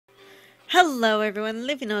Hello everyone,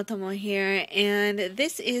 Living Otomo here, and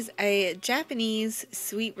this is a Japanese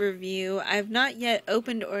sweet review. I've not yet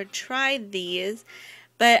opened or tried these,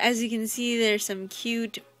 but as you can see there's some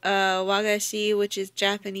cute wagashi, which is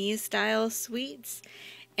Japanese style sweets,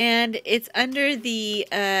 and it's under the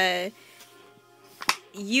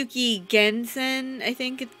Yuki Gensen, I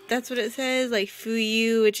think that's what it says, like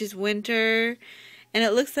Fuyu, which is winter, and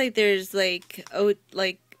it looks like there's like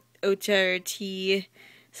ocha or tea.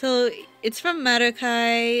 So it's from Marukai.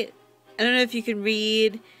 I don't know if you can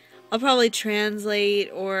read. I'll probably translate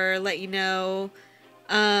or let you know.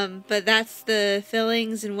 But that's the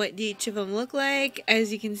fillings and what each of them look like.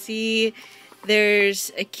 As you can see,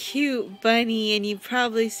 there's a cute bunny, and you've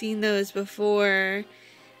probably seen those before,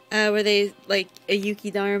 where they like a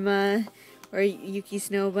Yuki Dharma or Yuki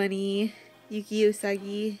Snow Bunny, Yuki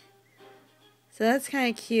Usagi. So that's kind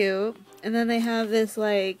of cute. And then they have this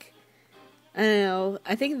like, I don't know,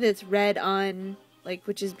 I think that's red on, like,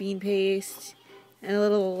 which is bean paste, and a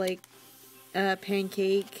little, like,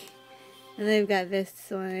 pancake, and they've got this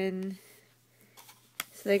one,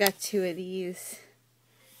 so they got two of these,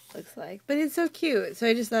 looks like, but it's so cute, so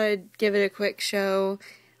I just thought I'd give it a quick show,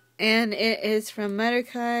 and it is from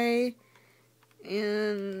Marukai,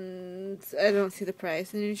 and I don't see the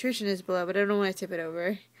price, the nutrition is below, but I don't want to tip it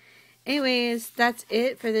over. Anyways, that's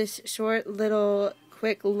it for this short little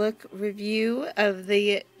quick look review of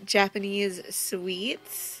the Japanese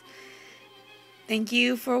sweets. Thank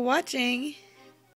you for watching.